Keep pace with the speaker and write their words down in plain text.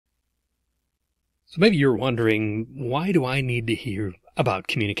So maybe you're wondering, why do I need to hear about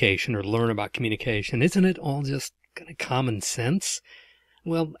communication or learn about communication? Isn't it all just kind of common sense?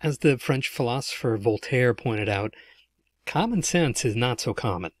 Well, as the French philosopher Voltaire pointed out, common sense is not so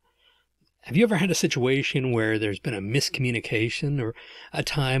common. Have you ever had a situation where there's been a miscommunication or a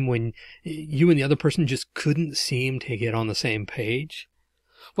time when you and the other person just couldn't seem to get on the same page?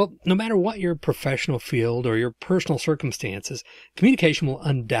 Well, no matter what your professional field or your personal circumstances, communication will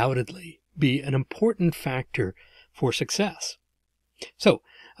undoubtedly be an important factor for success. So,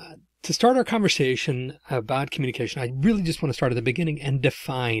 to start our conversation about communication, I really just want to start at the beginning and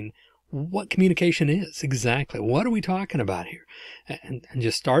define what communication is exactly. What are we talking about here? And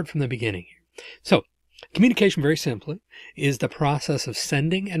just start from the beginning here. So, communication, very simply, is the process of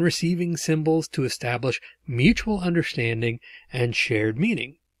sending and receiving symbols to establish mutual understanding and shared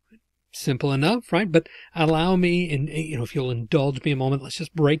meaning. Simple enough, right? But allow me, and if you'll indulge me a moment, let's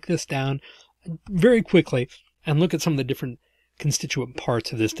just break this down very quickly and look at some of the different constituent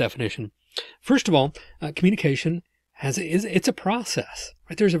parts of this definition. First of all, communication it's a process,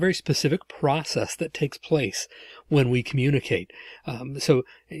 right? There's a very specific process that takes place when we communicate. So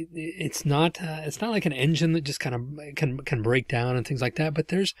it's not like an engine that just kind of can break down and things like that. But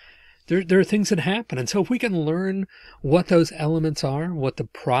there are things that happen. And so if we can learn what those elements are, what the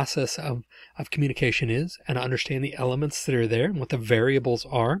process of communication is, and understand the elements that are there and what the variables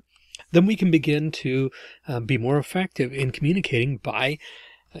are, then we can begin to be more effective in communicating by,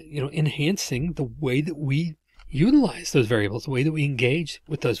 enhancing the way that we utilize those variables, the way that we engage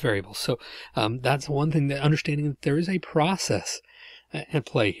with those variables. So that's one thing, that understanding that there is a process at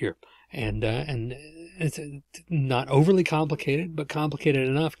play here. And it's not overly complicated, but complicated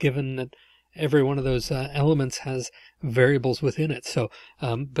enough given that every one of those elements has variables within it. So,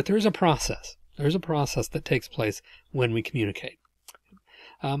 but there is a process. There's a process that takes place when we communicate.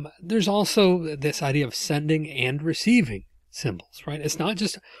 There's also this idea of sending and receiving symbols, right? It's not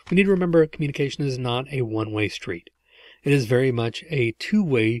just, we need to remember communication is not a one-way street. It is very much a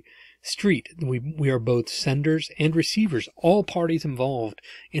two-way street. We are both senders and receivers. All parties involved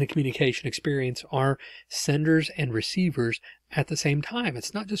in a communication experience are senders and receivers at the same time.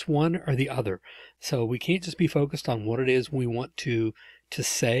 It's not just one or the other. So we can't just be focused on what it is we want to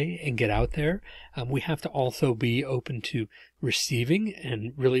say and get out there. We have to also be open to receiving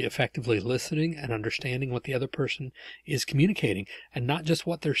and really effectively listening and understanding what the other person is communicating, and not just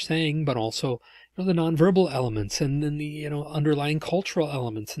what they're saying, but also the nonverbal elements and then the underlying cultural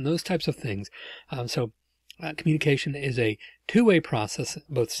elements and those types of things. So communication is a two-way process,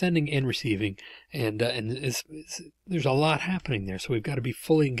 both sending and receiving, and there's a lot happening there. So we've got to be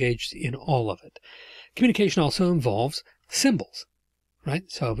fully engaged in all of it. Communication also involves symbols. Right?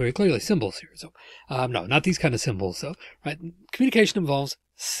 So very clearly symbols here. So, no, not these kind of symbols. So, right. Communication involves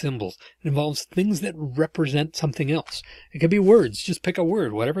symbols. It involves things that represent something else. It could be words. Just pick a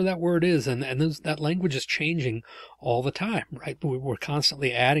word, whatever that word is. And that language is changing all the time, right? We're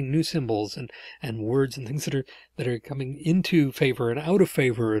constantly adding new symbols and words and things that are coming into favor and out of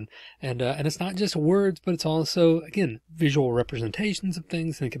favor. And it's not just words, but it's also, again, visual representations of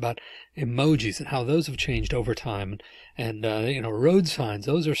things. Think about emojis and how those have changed over time. And road signs,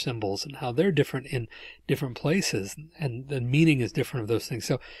 those are symbols, and how they're different in different places, and the meaning is different of those things.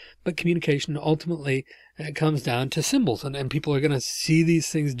 So, but communication ultimately comes down to symbols, and people are going to see these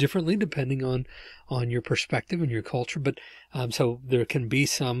things differently depending on your perspective and your culture. But so there can be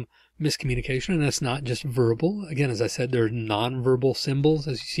some miscommunication, and it's not just verbal. Again, as I said, there are nonverbal symbols,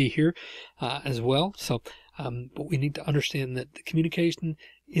 as you see here, as well. So, but we need to understand that the communication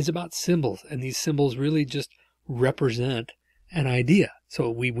is about symbols, and these symbols really just represent an idea. So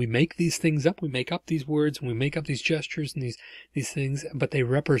we make these things up, we make up these words, and we make up these gestures and these things, but they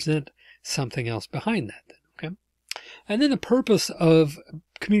represent something else behind that. Okay. And then the purpose of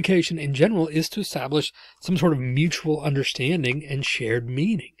communication in general is to establish some sort of mutual understanding and shared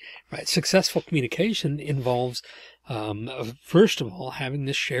meaning, right? Successful communication involves, first of all, having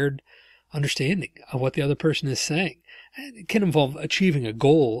this shared understanding of what the other person is saying. It can involve achieving a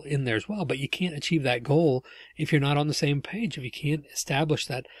goal in there as well, but you can't achieve that goal if you're not on the same page, if you can't establish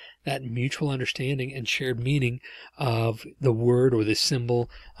that mutual understanding and shared meaning of the word or the symbol,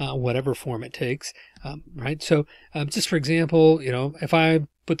 whatever form it takes, right? So just for example, if I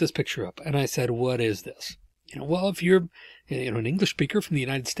put this picture up and I said, what is this? Well, if you're an English speaker from the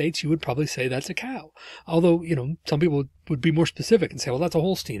United States, you would probably say that's a cow. Although, some people would be more specific and say, well, that's a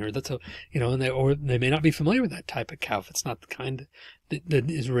Holstein, or that's a, or they may not be familiar with that type of cow if it's not the kind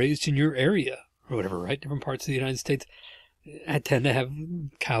that is raised in your area or whatever, right? Different parts of the United States tend to have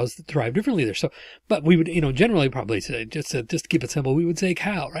cows that thrive differently there. So, but we would, generally probably say, just to keep it simple, we would say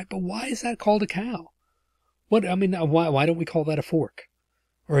cow, right? But why is that called a cow? Why don't we call that a fork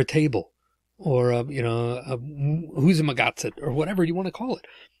or a table or, who's a magatzit or whatever you want to call it?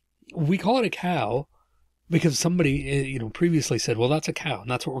 We call it a cow because somebody, previously said, well, that's a cow and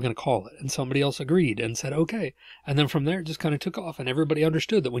that's what we're going to call it. And somebody else agreed and said, okay. And then from there, it just kind of took off and everybody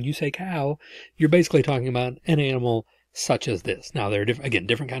understood that when you say cow, you're basically talking about an animal such as this. Now, there are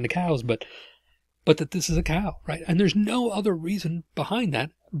different kind of cows, but that this is a cow, right? And there's no other reason behind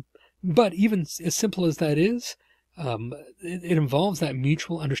that. But even as simple as that is, it involves that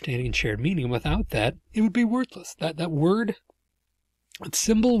mutual understanding and shared meaning. Without that, it would be worthless. That word, that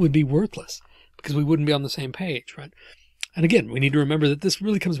symbol would be worthless because we wouldn't be on the same page, right? And again, we need to remember that this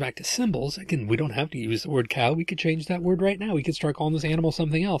really comes back to symbols. Again, we don't have to use the word cow. We could change that word right now. We could start calling this animal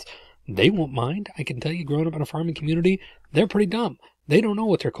something else. They won't mind. I can tell you, growing up in a farming community, they're pretty dumb. They don't know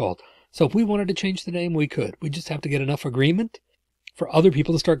what they're called. So if we wanted to change the name, we could. We just have to get enough agreement for other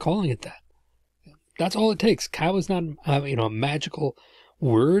people to start calling it that. That's all it takes. Cow is not, a magical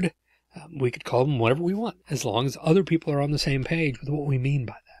word. We could call them whatever we want, as long as other people are on the same page with what we mean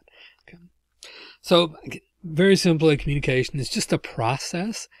by that. Okay. So, very simply, communication is just a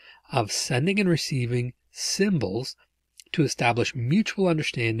process of sending and receiving symbols to establish mutual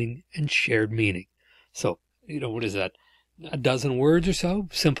understanding and shared meaning. So, what is that? A dozen words or so?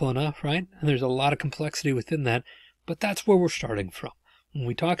 Simple enough, right? And there's a lot of complexity within that, but that's where we're starting from. When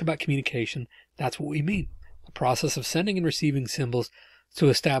we talk about communication, that's what we mean. The process of sending and receiving symbols to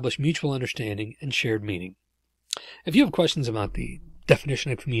establish mutual understanding and shared meaning. If you have questions about the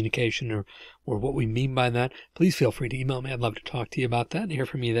definition of communication or what we mean by that, please feel free to email me. I'd love to talk to you about that and hear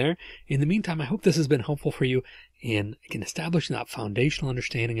from you there. In the meantime, I hope this has been helpful for you in establishing that foundational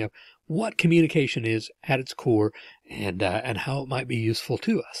understanding of what communication is at its core and how it might be useful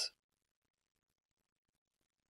to us.